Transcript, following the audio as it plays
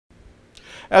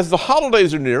As the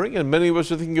holidays are nearing and many of us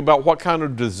are thinking about what kind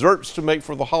of desserts to make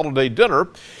for the holiday dinner,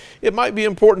 it might be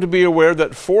important to be aware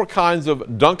that 4 kinds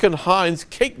of Duncan Hines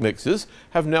cake mixes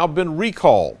have now been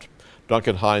recalled.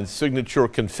 Duncan Hines Signature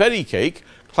Confetti Cake,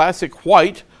 Classic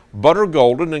White, Butter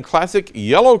Golden, and Classic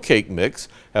Yellow Cake Mix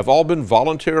have all been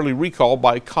voluntarily recalled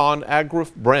by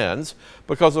ConAgra brands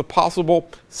because of possible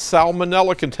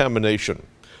salmonella contamination.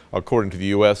 According to the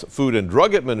U.S. Food and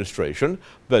Drug Administration,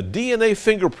 the DNA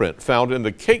fingerprint found in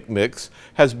the cake mix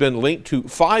has been linked to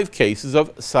 5 cases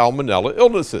of salmonella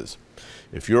illnesses.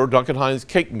 If your Duncan Hines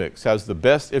cake mix has the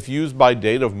best if used by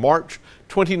date of March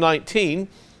 2019,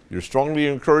 you're strongly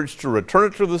encouraged to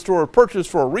return it to the store of purchase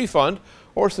for a refund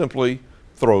or simply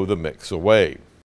throw the mix away.